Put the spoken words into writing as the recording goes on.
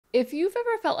If you've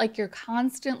ever felt like you're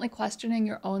constantly questioning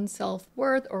your own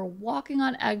self-worth or walking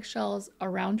on eggshells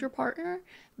around your partner,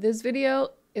 this video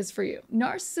is for you.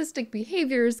 Narcissistic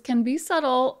behaviors can be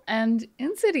subtle and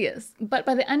insidious, but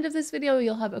by the end of this video,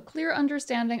 you'll have a clear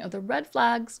understanding of the red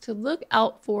flags to look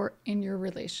out for in your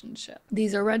relationship.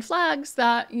 These are red flags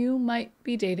that you might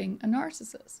be dating a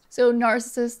narcissist. So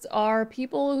narcissists are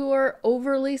people who are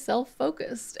overly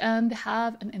self-focused and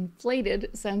have an inflated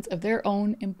sense of their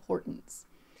own importance.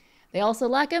 They also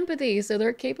lack empathy, so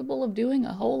they're capable of doing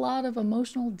a whole lot of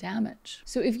emotional damage.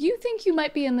 So if you think you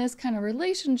might be in this kind of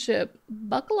relationship,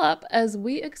 buckle up as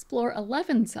we explore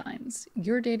 11 signs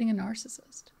you're dating a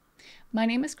narcissist. My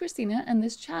name is Christina, and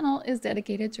this channel is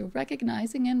dedicated to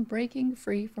recognizing and breaking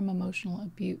free from emotional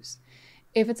abuse.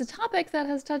 If it's a topic that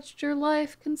has touched your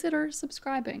life, consider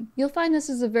subscribing. You'll find this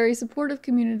is a very supportive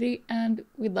community, and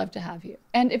we'd love to have you.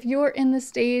 And if you're in the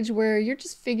stage where you're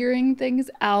just figuring things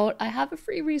out, I have a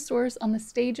free resource on the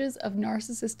stages of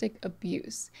narcissistic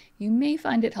abuse. You may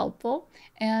find it helpful,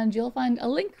 and you'll find a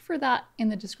link for that in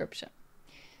the description.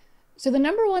 So the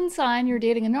number one sign you're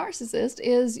dating a narcissist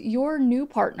is your new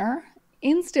partner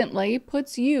instantly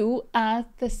puts you at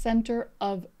the center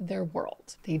of their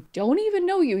world. They don't even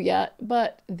know you yet,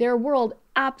 but their world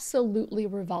absolutely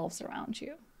revolves around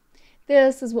you.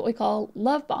 This is what we call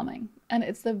love bombing, and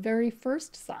it's the very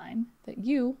first sign that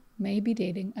you may be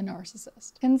dating a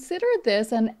narcissist. Consider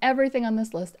this and everything on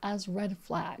this list as red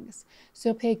flags.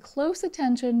 So pay close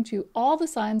attention to all the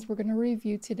signs we're going to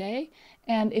review today.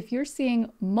 And if you're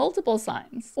seeing multiple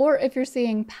signs, or if you're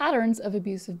seeing patterns of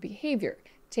abusive behavior,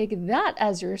 take that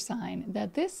as your sign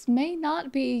that this may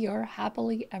not be your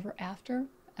happily ever after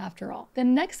all. The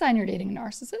next sign you're dating a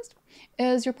narcissist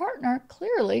is your partner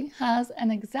clearly has an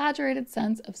exaggerated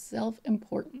sense of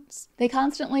self-importance. They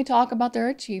constantly talk about their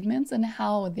achievements and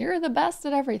how they're the best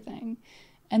at everything,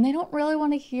 and they don't really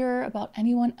want to hear about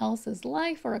anyone else's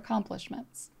life or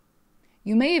accomplishments.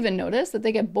 You may even notice that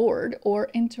they get bored or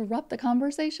interrupt the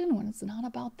conversation when it's not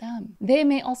about them. They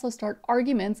may also start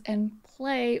arguments and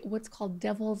play what's called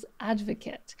devil's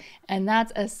advocate, and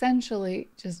that's essentially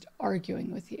just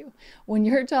arguing with you when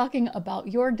you're talking about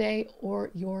your day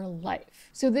or your life.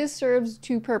 So this serves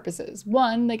two purposes.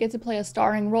 One, they get to play a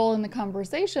starring role in the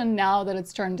conversation now that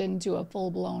it's turned into a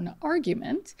full-blown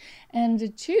argument.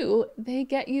 And two, they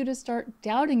get you to start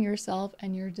doubting yourself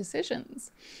and your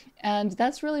decisions. And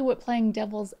that's really what playing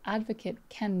devil's advocate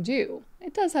can do.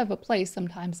 It does have a place,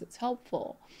 sometimes it's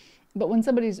helpful. But when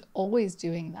somebody's always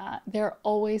doing that, they're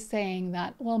always saying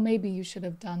that, well, maybe you should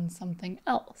have done something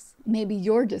else. Maybe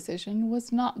your decision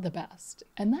was not the best.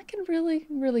 And that can really,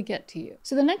 really get to you.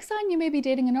 So the next sign you may be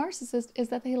dating a narcissist is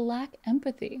that they lack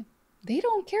empathy. They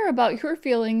don't care about your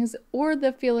feelings or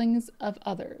the feelings of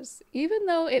others, even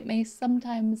though it may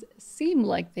sometimes seem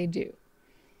like they do.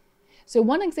 So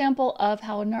one example of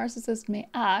how a narcissist may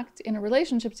act in a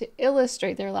relationship to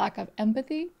illustrate their lack of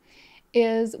empathy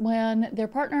is when their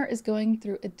partner is going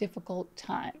through a difficult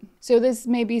time. So this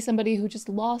may be somebody who just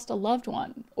lost a loved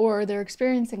one, or they're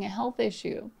experiencing a health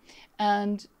issue,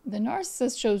 and the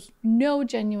narcissist shows no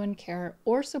genuine care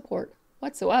or support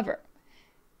whatsoever.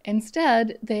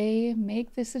 Instead, they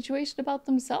make the situation about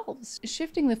themselves,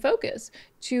 shifting the focus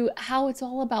to how it's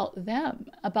all about them,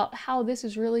 about how this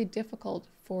is really difficult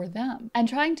for them, and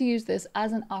trying to use this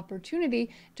as an opportunity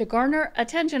to garner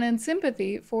attention and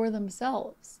sympathy for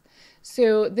themselves.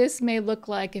 So this may look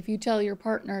like if you tell your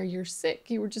partner you're sick,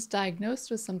 you were just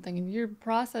diagnosed with something and you're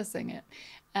processing it,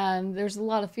 and there's a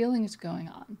lot of feelings going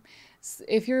on.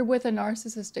 If you're with a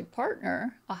narcissistic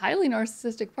partner, a highly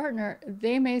narcissistic partner,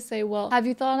 they may say, well, have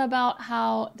you thought about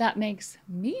how that makes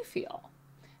me feel?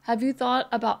 Have you thought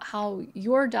about how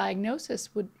your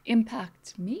diagnosis would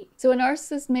impact me? So a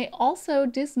narcissist may also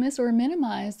dismiss or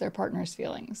minimize their partner's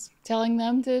feelings, telling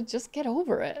them to just get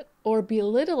over it, or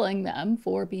belittling them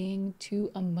for being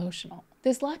too emotional.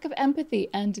 This lack of empathy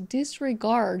and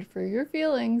disregard for your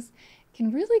feelings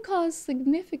can really cause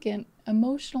significant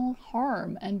emotional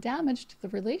harm and damage to the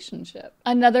relationship.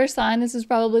 Another sign, this is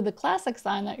probably the classic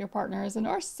sign that your partner is a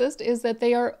narcissist, is that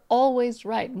they are always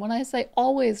right. And when I say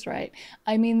always right,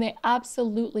 I mean they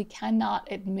absolutely cannot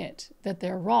admit that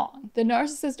they're wrong. The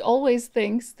narcissist always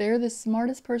thinks they're the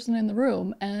smartest person in the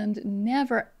room and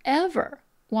never, ever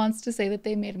wants to say that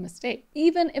they made a mistake.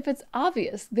 Even if it's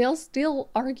obvious, they'll still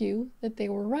argue that they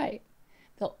were right.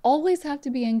 They'll always have to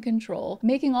be in control,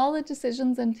 making all the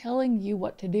decisions and telling you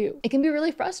what to do. It can be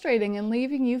really frustrating and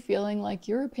leaving you feeling like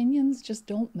your opinions just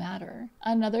don't matter.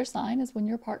 Another sign is when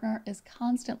your partner is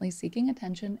constantly seeking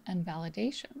attention and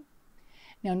validation.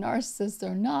 Now, narcissists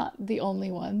are not the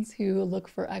only ones who look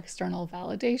for external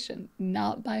validation,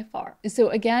 not by far. So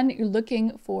again, you're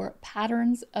looking for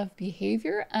patterns of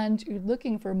behavior and you're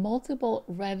looking for multiple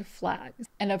red flags.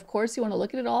 And of course, you want to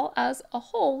look at it all as a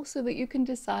whole so that you can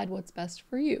decide what's best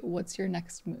for you. What's your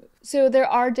next move? So there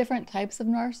are different types of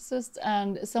narcissists,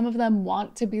 and some of them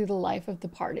want to be the life of the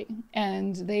party,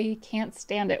 and they can't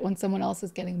stand it when someone else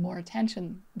is getting more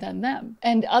attention than them.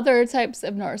 And other types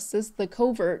of narcissists, the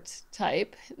covert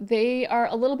type, they are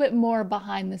a little bit more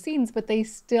behind the scenes, but they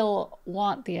still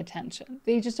want the attention.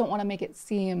 They just don't want to make it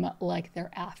seem like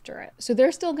they're after it. So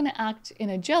they're still going to act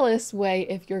in a jealous way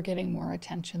if you're getting more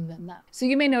attention than them. So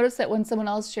you may notice that when someone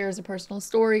else shares a personal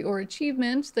story or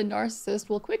achievement, the narcissist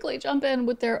will quickly jump in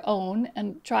with their own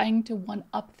and trying to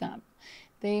one-up them.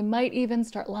 They might even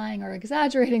start lying or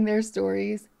exaggerating their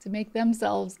stories to make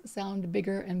themselves sound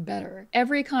bigger and better.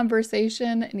 Every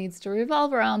conversation needs to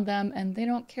revolve around them, and they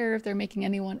don't care if they're making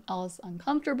anyone else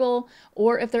uncomfortable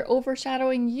or if they're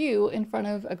overshadowing you in front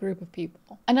of a group of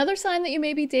people. Another sign that you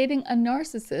may be dating a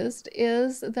narcissist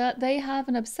is that they have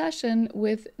an obsession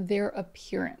with their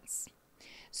appearance.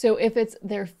 So if it's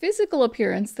their physical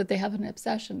appearance that they have an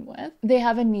obsession with, they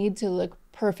have a need to look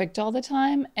perfect all the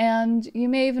time, and you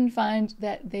may even find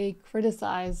that they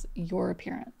criticize your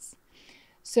appearance.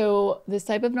 So this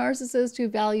type of narcissist who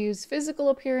values physical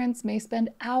appearance may spend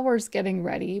hours getting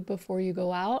ready before you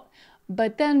go out,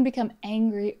 but then become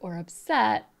angry or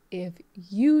upset if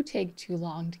you take too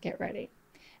long to get ready.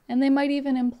 And they might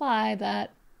even imply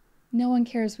that no one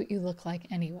cares what you look like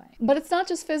anyway. But it's not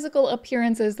just physical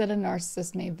appearances that a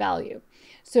narcissist may value.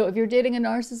 So if you're dating a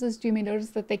narcissist, you may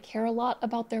notice that they care a lot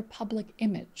about their public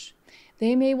image.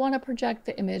 They may want to project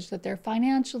the image that they're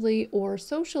financially or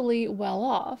socially well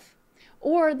off,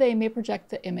 or they may project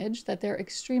the image that they're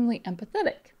extremely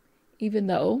empathetic, even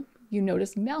though you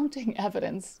notice mounting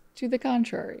evidence to the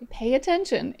contrary. Pay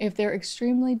attention if they're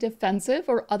extremely defensive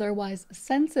or otherwise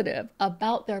sensitive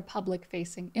about their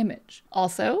public-facing image.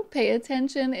 Also, pay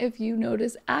attention if you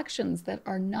notice actions that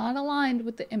are not aligned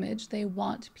with the image they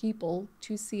want people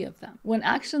to see of them. When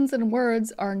actions and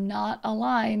words are not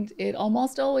aligned, it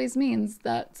almost always means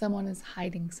that someone is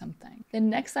hiding something. The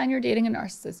next sign you're dating a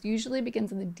narcissist usually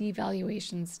begins in the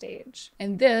devaluation stage.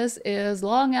 And this is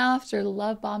long after the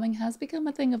love bombing has become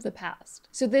a thing of the past.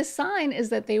 So this sign is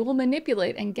that they will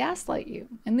manipulate and gaslight you.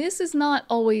 And this is not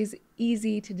always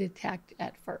easy to detect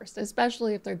at first,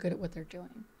 especially if they're good at what they're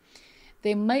doing.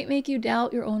 They might make you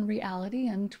doubt your own reality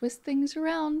and twist things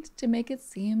around to make it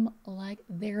seem like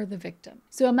they're the victim.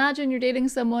 So imagine you're dating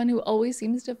someone who always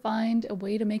seems to find a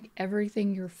way to make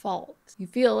everything your fault. You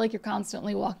feel like you're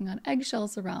constantly walking on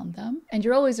eggshells around them, and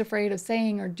you're always afraid of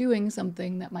saying or doing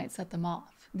something that might set them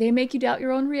off. They make you doubt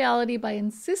your own reality by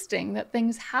insisting that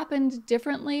things happened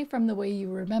differently from the way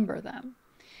you remember them.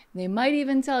 They might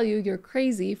even tell you you're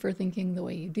crazy for thinking the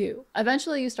way you do.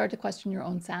 Eventually, you start to question your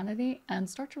own sanity and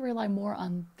start to rely more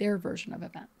on their version of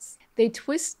events. They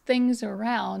twist things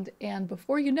around, and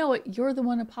before you know it, you're the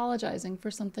one apologizing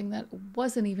for something that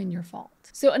wasn't even your fault.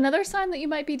 So another sign that you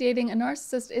might be dating a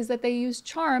narcissist is that they use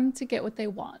charm to get what they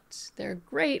want. They're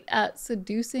great at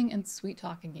seducing and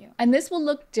sweet-talking you. And this will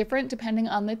look different depending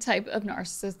on the type of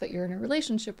narcissist that you're in a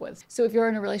relationship with. So if you're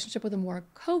in a relationship with a more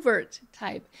covert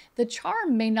type, the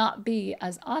charm may not be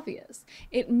as obvious.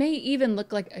 It may even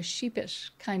look like a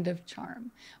sheepish kind of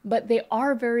charm, but they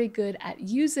are very good at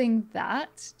using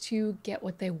that to get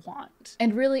what they want.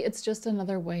 And really, it's just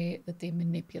another way that they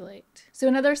manipulate. So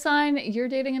another sign you're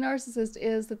dating a narcissist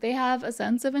is that they have a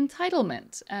sense of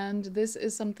entitlement. And this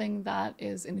is something that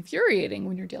is infuriating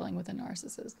when you're dealing with a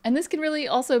narcissist. And this can really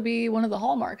also be one of the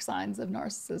hallmark signs of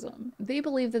narcissism. They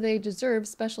believe that they deserve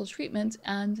special treatment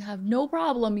and have no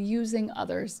problem using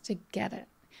others to get it.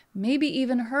 Maybe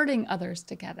even hurting others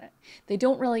to get it. They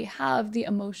don't really have the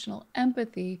emotional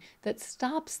empathy that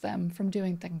stops them from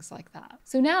doing things like that.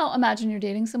 So now imagine you're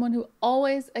dating someone who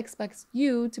always expects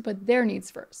you to put their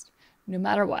needs first, no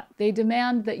matter what. They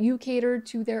demand that you cater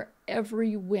to their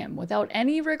every whim without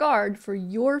any regard for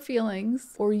your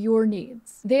feelings or your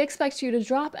needs. They expect you to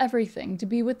drop everything to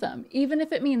be with them, even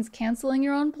if it means canceling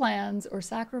your own plans or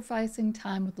sacrificing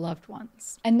time with loved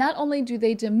ones. And not only do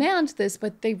they demand this,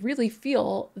 but they really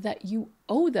feel that you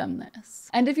owe them this.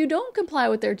 And if you don't comply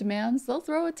with their demands, they'll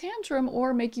throw a tantrum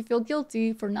or make you feel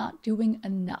guilty for not doing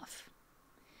enough.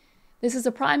 This is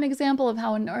a prime example of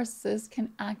how a narcissist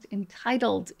can act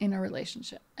entitled in a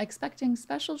relationship, expecting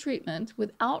special treatment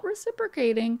without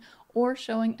reciprocating or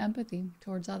showing empathy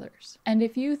towards others. And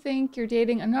if you think you're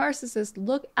dating a narcissist,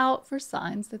 look out for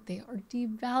signs that they are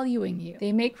devaluing you.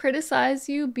 They may criticize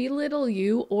you, belittle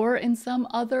you, or in some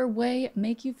other way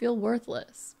make you feel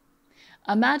worthless.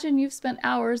 Imagine you've spent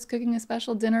hours cooking a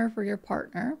special dinner for your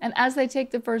partner, and as they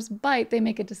take the first bite, they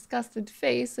make a disgusted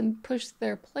face and push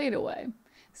their plate away,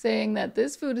 saying that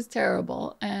this food is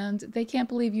terrible and they can't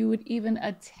believe you would even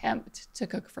attempt to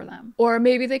cook for them. Or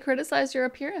maybe they criticize your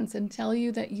appearance and tell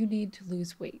you that you need to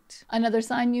lose weight. Another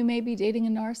sign you may be dating a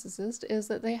narcissist is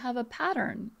that they have a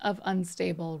pattern of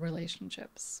unstable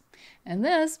relationships. And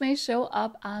this may show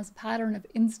up as a pattern of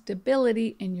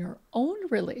instability in your own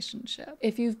relationship.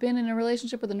 If you've been in a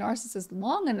relationship with a narcissist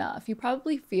long enough, you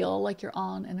probably feel like you're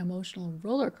on an emotional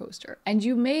roller coaster. And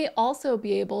you may also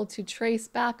be able to trace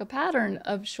back a pattern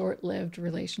of short-lived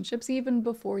relationships even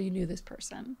before you knew this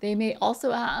person. They may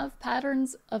also have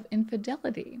patterns of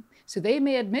infidelity. So they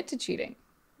may admit to cheating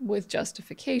with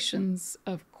justifications,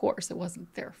 of course, it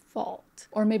wasn't their fault.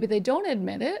 Or maybe they don't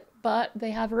admit it, but they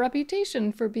have a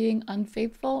reputation for being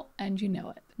unfaithful and you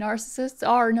know it. Narcissists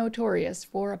are notorious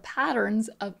for patterns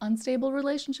of unstable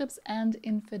relationships and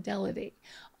infidelity,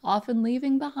 often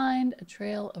leaving behind a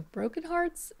trail of broken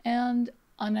hearts and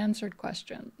unanswered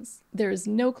questions. There is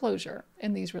no closure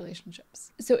in these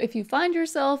relationships. So if you find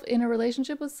yourself in a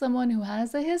relationship with someone who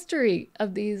has a history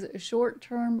of these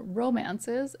short-term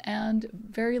romances and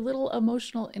very little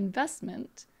emotional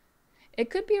investment, it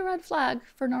could be a red flag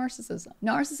for narcissism.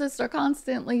 Narcissists are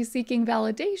constantly seeking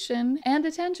validation and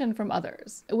attention from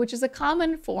others, which is a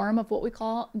common form of what we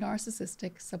call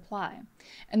narcissistic supply.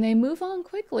 And they move on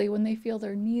quickly when they feel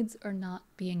their needs are not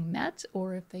being met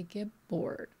or if they get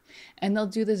bored. And they'll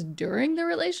do this during the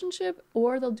relationship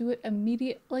or they'll do it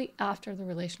immediately after the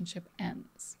relationship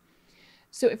ends.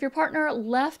 So if your partner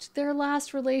left their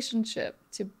last relationship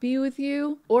to be with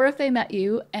you, or if they met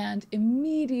you and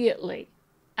immediately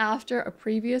after a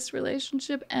previous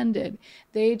relationship ended,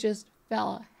 they just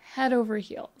fell head over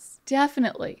heels,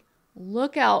 definitely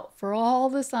look out for all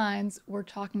the signs we're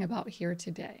talking about here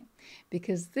today,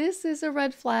 because this is a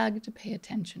red flag to pay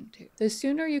attention to. The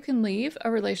sooner you can leave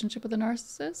a relationship with a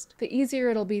narcissist, the easier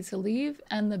it'll be to leave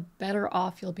and the better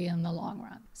off you'll be in the long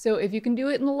run. So if you can do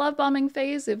it in the love bombing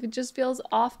phase, if it just feels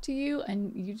off to you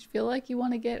and you feel like you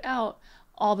want to get out,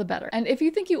 all the better. And if you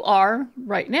think you are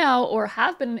right now or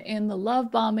have been in the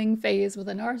love bombing phase with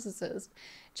a narcissist,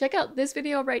 check out this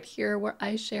video right here where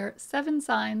I share 7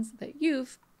 signs that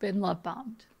you've been love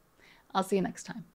bombed. I'll see you next time.